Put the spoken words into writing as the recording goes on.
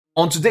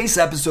On today's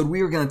episode,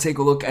 we are going to take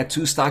a look at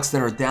two stocks that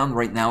are down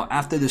right now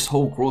after this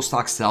whole growth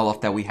stock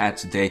sell-off that we had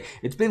today.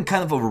 It's been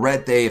kind of a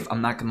red day, if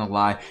I'm not going to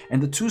lie.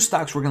 And the two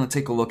stocks we're going to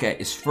take a look at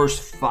is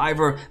first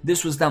Fiverr.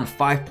 This was down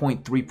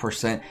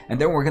 5.3%.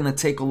 And then we're going to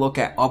take a look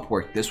at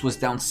Upwork. This was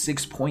down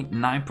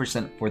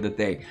 6.9% for the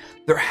day.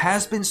 There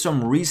has been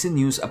some recent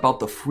news about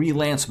the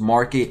freelance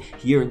market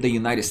here in the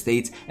United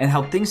States and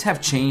how things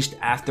have changed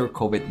after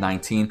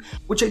COVID-19,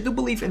 which I do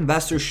believe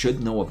investors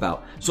should know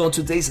about. So on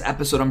today's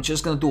episode, I'm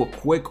just going to do a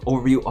quick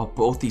overview of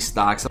both these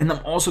stocks, and I'm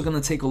also going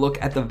to take a look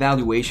at the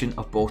valuation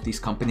of both these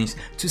companies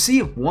to see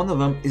if one of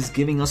them is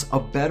giving us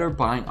a better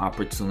buying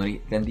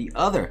opportunity than the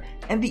other,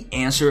 and the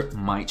answer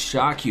might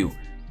shock you.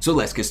 So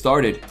let's get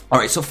started.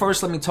 Alright, so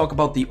first let me talk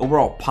about the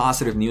overall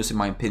positive news in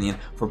my opinion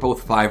for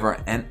both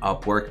Fiverr and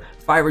Upwork.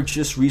 Fiverr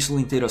just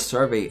recently did a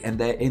survey and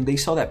they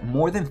saw that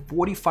more than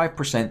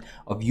 45%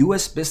 of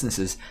US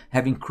businesses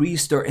have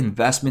increased their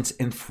investments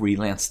in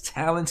freelance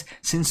talent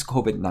since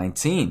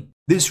COVID-19.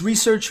 This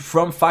research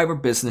from Fiverr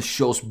Business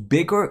shows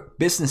bigger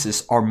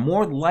businesses are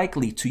more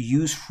likely to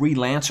use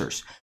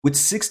freelancers, with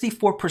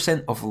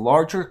 64% of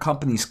larger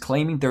companies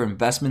claiming their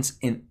investments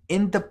in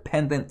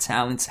independent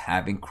talents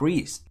have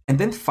increased. And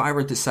then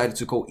Fiverr decided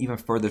to go even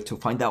further to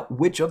find out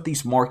which of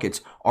these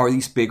markets are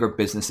these bigger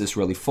businesses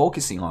really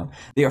focusing on.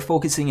 They are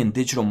focusing in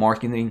digital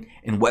marketing,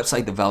 in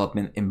website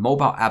development, in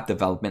mobile app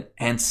development,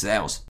 and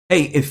sales.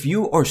 Hey, if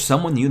you or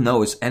someone you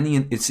know is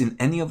in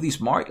any of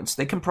these markets,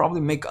 they can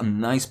probably make a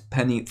nice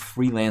penny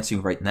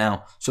freelancing right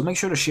now. So make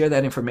sure to share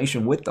that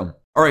information with them.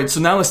 Alright,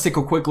 so now let's take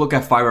a quick look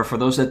at Fiverr. For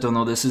those that don't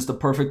know, this is the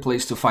perfect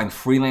place to find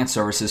freelance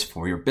services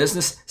for your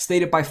business,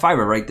 stated by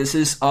Fiverr, right? This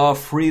is a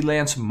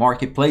freelance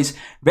marketplace,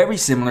 very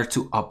similar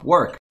to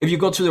Upwork. If you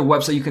go to their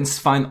website, you can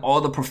find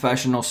all the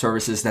professional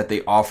services that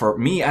they offer.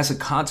 Me, as a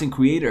content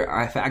creator,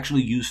 I've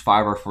actually used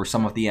Fiverr for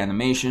some of the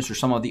animations or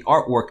some of the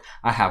artwork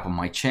I have on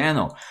my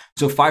channel.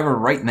 So Fiverr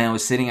right now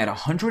is sitting at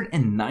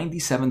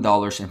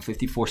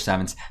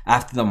 $197.54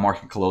 after the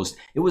market closed.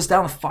 It was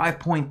down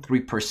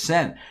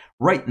 5.3%.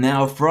 Right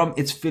now, from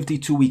its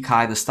 52-week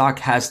high, the stock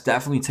has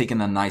definitely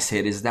taken a nice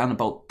hit. It's down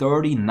about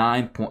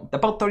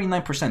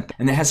 39%,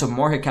 and it has a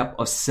market cap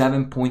of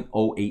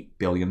 $7.08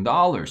 billion.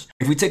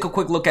 If we take a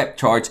quick look at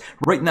charts,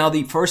 right now,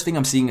 the first thing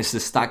I'm seeing is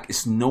the stock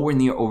is nowhere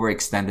near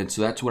overextended,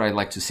 so that's what I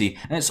like to see,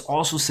 and it's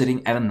also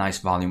sitting at a nice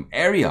volume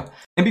area.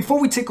 And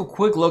before we take a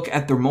quick look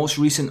at their most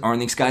recent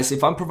earnings, guys,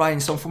 if I'm providing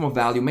some form of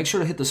value, make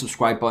sure to hit the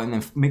subscribe button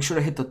and make sure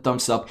to hit the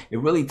thumbs up. It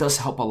really does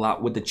help a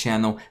lot with the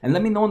channel. And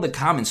let me know in the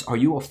comments, are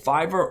you a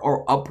Fiverr or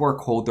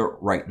Upwork holder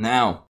right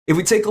now? If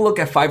we take a look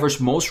at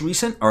Fiverr's most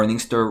recent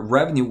earnings, their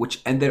revenue,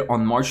 which ended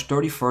on March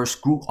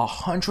 31st, grew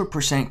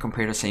 100%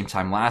 compared to the same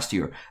time last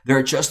year. Their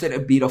adjusted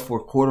EBITDA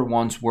for quarter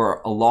ones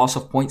were a loss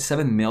of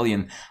 $0.7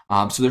 million.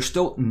 So they're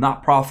still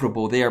not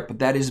profitable there, but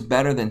that is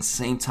better than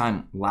same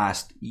time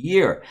last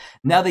year.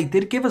 Now, they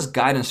did give us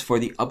guidance for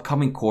the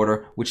upcoming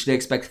quarter, which they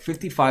expect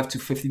 55 to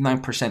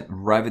 59%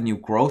 revenue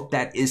growth.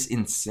 That is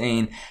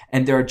insane.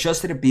 And their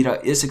adjusted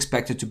EBITDA is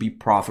expected to be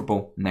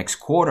profitable next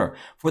quarter.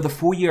 For the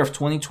full year of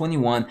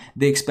 2021,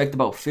 they expect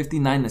about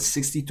 59 to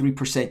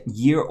 63%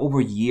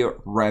 year-over-year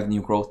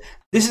revenue growth.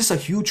 This is a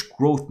huge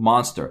growth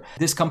monster.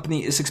 This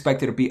company is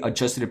expected to be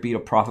adjusted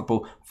EBITDA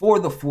profitable for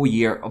the full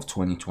year of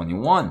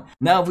 2021.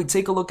 Now, if we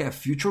take a look at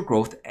future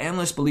growth,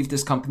 analysts believe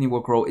this company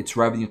will grow its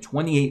revenue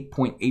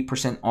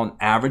 28.8% on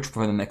average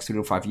for the next 3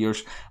 to 5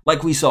 years,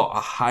 like we saw a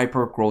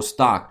hyper growth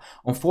stock.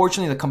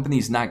 Unfortunately, the company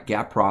is not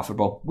GAAP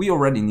profitable. We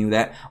already knew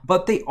that,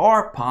 but they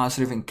are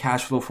positive in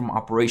cash flow from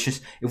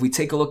operations if we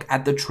take a look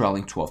at the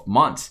trailing 12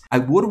 months. I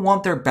would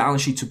want their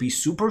balance sheet to be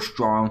super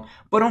strong,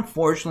 but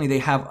unfortunately, they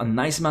have a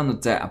nice amount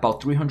of debt,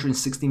 about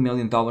 $360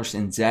 million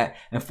in debt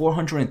and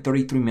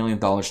 $433 million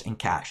in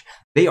cash.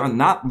 They are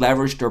not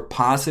leveraged. They're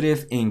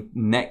positive in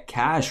net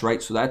cash,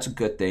 right? So that's a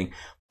good thing.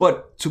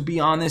 But to be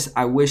honest,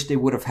 I wish they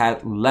would have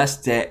had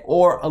less debt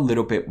or a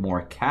little bit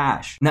more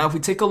cash. Now, if we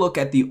take a look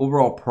at the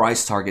overall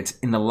price targets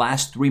in the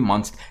last 3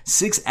 months,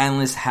 6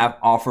 analysts have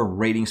offered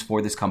ratings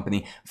for this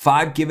company.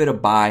 5 give it a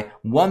buy,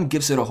 1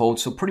 gives it a hold,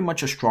 so pretty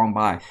much a strong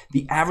buy.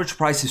 The average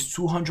price is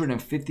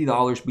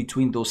 $250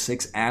 between those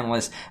 6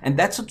 analysts, and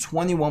that's a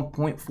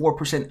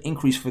 21.4%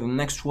 increase for the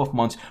next 12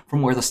 months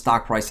from where the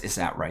stock price is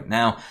at right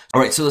now.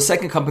 All right, so the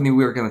second company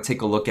we're going to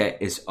take a look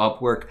at is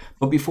Upwork.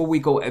 But before we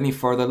go any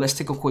further, let's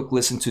take a quick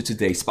listen to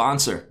today's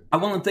sponsor. I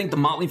want to thank The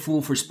Motley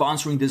Fool for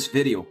sponsoring this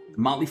video. The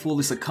Motley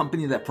Fool is a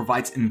company that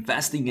provides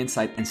investing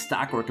insight and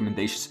stock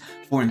recommendations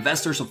for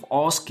investors of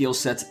all skill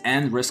sets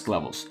and risk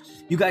levels.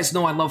 You guys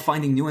know I love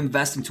finding new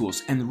investing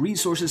tools and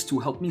resources to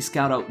help me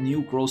scout out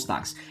new growth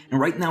stocks. And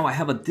right now I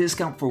have a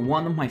discount for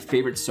one of my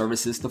favorite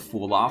services the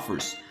Fool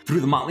offers.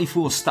 Through the Motley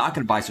Fool Stock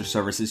Advisor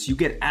services, you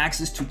get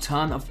access to a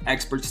ton of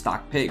expert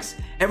stock picks.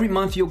 Every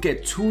month you'll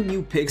get 2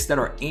 new picks that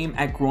are aimed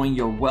at growing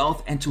your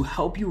wealth and to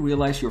help you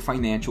realize your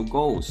financial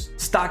goals.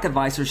 Stock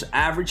Advisor's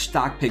average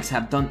stock picks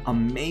have done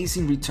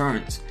amazing returns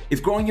returns.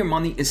 If growing your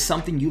money is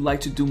something you'd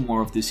like to do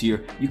more of this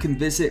year, you can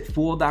visit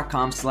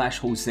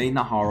fool.com/Jose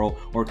Najarro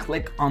or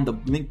click on the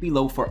link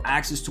below for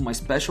access to my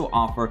special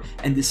offer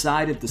and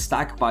decide if the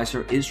stock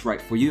advisor is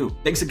right for you.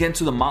 Thanks again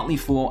to the Motley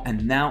Fool,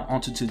 and now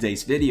onto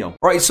today's video.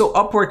 Alright, so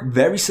Upwork,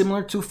 very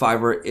similar to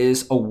Fiverr,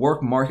 is a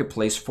work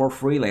marketplace for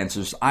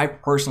freelancers. I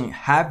personally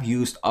have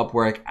used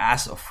Upwork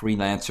as a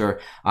freelancer,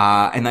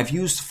 and I've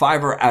used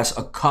Fiverr as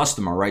a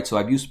customer, right? So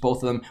I've used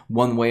both of them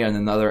one way or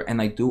another,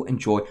 and I do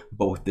enjoy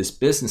both these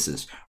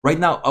businesses. Right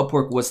now,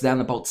 Upwork was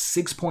down about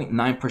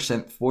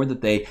 6.9% for the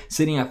day,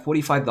 sitting at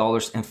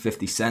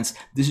 $45.50.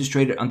 This is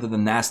traded under the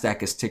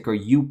NASDAQ as ticker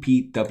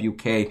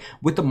UPWK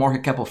with a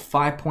market cap of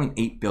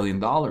 $5.8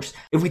 billion.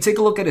 If we take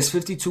a look at its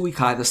 52-week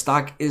high, the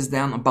stock is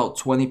down about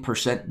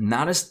 20%,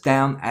 not as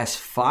down as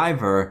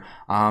Fiverr.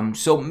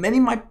 So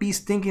many might be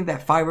thinking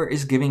that Fiverr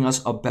is giving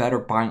us a better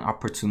buying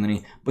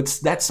opportunity, but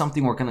that's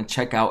something we're going to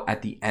check out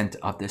at the end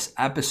of this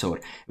episode.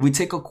 If we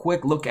take a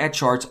quick look at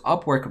charts,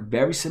 Upwork,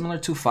 very similar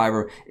to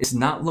Fiverr, is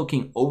not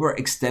looking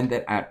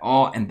overextended at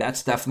all, and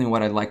that's definitely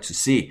what I'd like to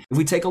see. If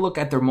we take a look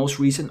at their most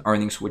recent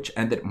earnings, which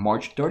ended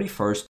March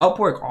 31st,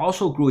 Upwork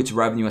also grew its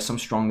revenue at some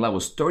strong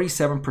levels,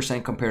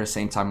 37% compared to the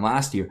same time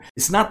last year.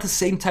 It's not the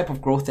same type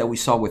of growth that we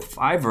saw with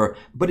Fiverr,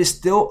 but it's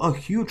still a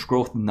huge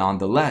growth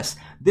nonetheless.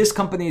 This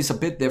company is a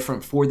bit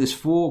different. For this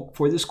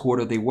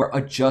quarter, they were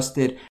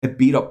adjusted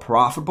EBITDA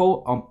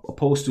profitable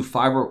opposed to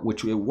Fiverr,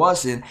 which it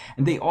wasn't,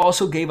 and they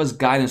also gave us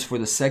guidance for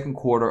the second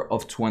quarter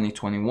of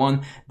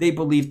 2021. They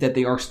believe that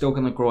they are still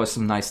going to grow at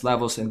some nice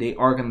levels, and they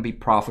are going to be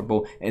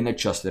profitable in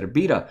adjusted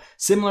EBITDA.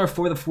 Similar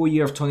for the full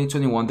year of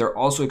 2021, they're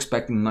also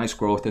expecting nice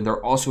growth, and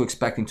they're also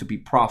expecting to be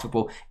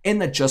profitable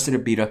in adjusted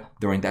EBITDA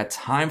during that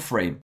time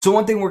frame. So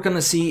one thing we're going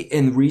to see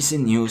in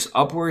recent news,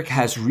 Upwork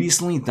has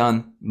recently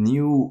done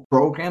new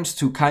programs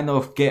to kind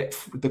of get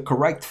the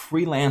correct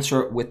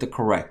freelancer with the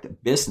correct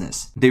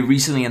business. They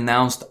recently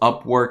announced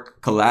Upwork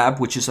Collab,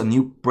 which is a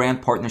new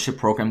brand partnership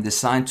program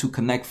designed to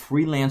connect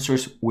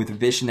freelancers with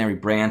visionary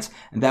brands,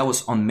 and that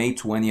was on May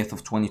 20th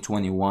of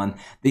 2021.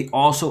 They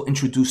also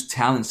introduced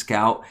Talent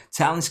Scout.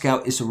 Talent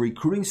Scout is a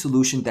recruiting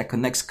solution that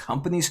connects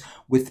companies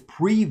with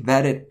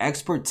pre-vetted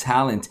expert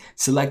talent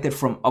selected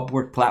from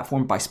Upwork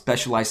platform by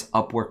specialized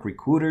Upwork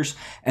recruiters,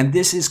 and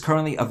this is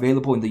currently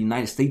available in the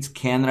United States,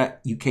 Canada,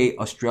 UK,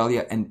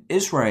 Australia, and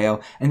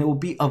Israel, and it will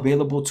be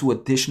available to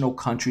additional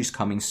countries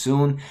coming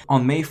soon.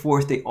 On May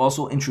 4th, they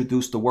also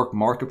introduced the Work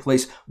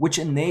Marketplace, which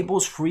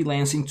enables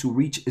freelancing to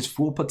reach its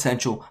full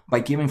potential by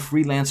giving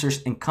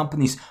freelancers and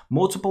companies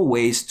multiple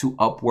ways to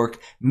Upwork,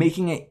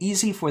 making it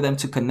easy for them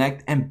to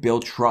connect and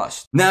build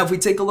trust. Now, if we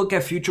take a look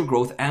at future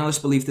growth, analysts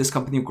believe this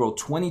company will grow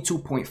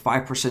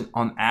 22.5%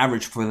 on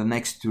average for the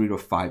next 3 to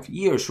 5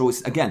 years. So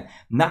it's, again,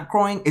 not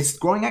growing. It's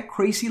growing at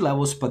crazy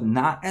levels, but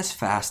not as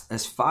fast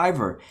as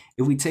Fiverr.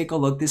 If we take a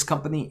look, this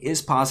company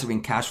is positive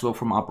in cash flow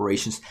from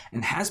operations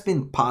and has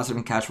been positive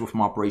in cash flow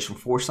from operations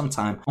for some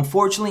time.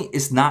 Unfortunately,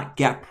 it's not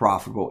GAAP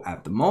profitable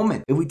at the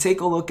moment. If we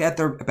take a look at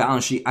their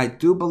balance sheet, I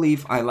do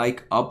believe I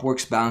like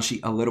Upwork's balance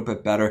sheet a little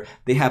bit better.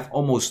 They have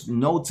almost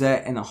no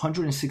debt and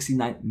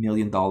 $169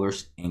 million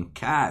in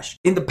cash.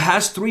 In the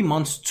past 3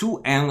 months,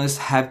 2 analysts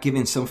have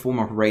given some form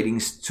of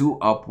ratings to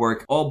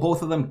Upwork.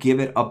 Both of them give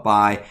it a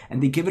buy,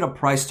 and they give it a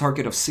price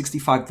target of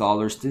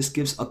 $65. This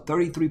gives a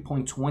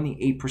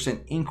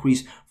 33.28% increase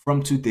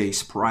from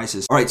today's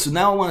prices. All right, so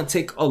now I want to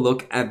take a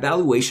look at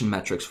valuation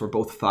metrics for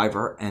both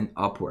Fiverr and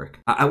Upwork.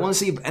 I want to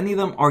see if any of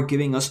them are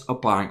giving us a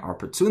buying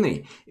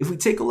opportunity. If we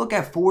take a look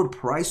at forward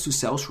price to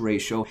sales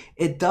ratio,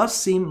 it does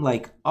seem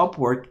like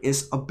Upwork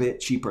is a bit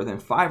cheaper than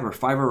Fiverr.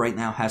 Fiverr right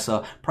now has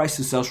a price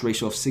to sales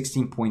ratio of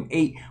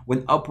 16.8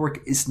 when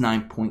Upwork is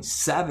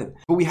 9.7.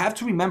 But we have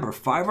to remember,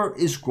 Fiverr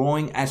is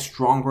growing at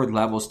stronger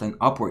levels than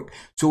Upwork.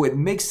 So it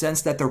makes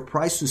sense that their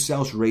price to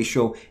sales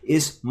ratio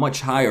is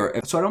much higher.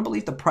 So I don't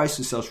believe the price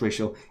to sales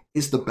ratio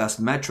is the best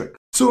metric.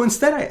 So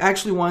instead, I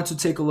actually wanted to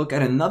take a look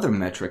at another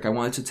metric. I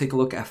wanted to take a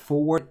look at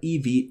forward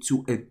EV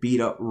to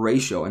EBITDA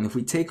ratio. And if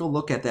we take a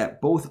look at that,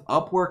 both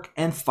Upwork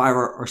and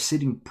Fiverr are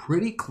sitting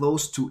pretty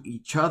close to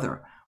each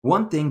other.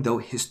 One thing though,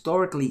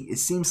 historically, it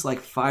seems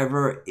like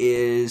Fiverr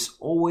is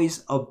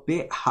always a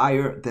bit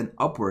higher than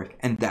Upwork,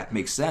 and that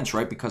makes sense,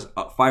 right? Because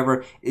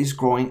Fiverr is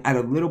growing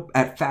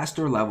at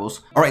faster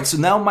levels. All right, so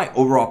now my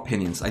overall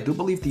opinions. I do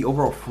believe the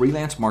overall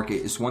freelance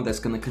market is one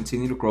that's going to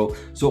continue to grow,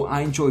 so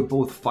I enjoy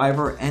both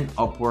Fiverr and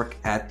Upwork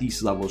at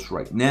these levels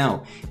right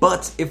now.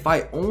 But if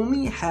I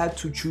only had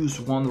to choose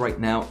one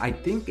right now, I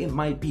think it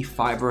might be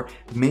Fiverr,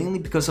 mainly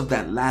because of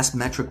that last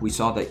metric we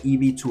saw, the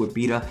EV to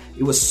EBITDA.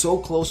 It was so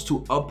close to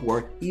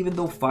Upwork, even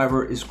though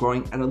Fiverr is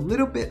growing at a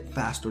little bit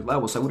faster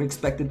levels. I would have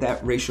expected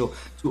that ratio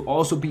to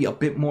also be a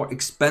bit more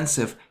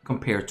expensive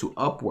compared to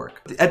Upwork.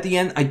 At the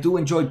end, I do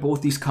enjoy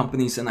both these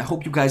companies, and I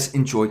hope you guys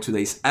enjoyed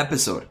today's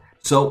episode.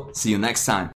 So, see you next time.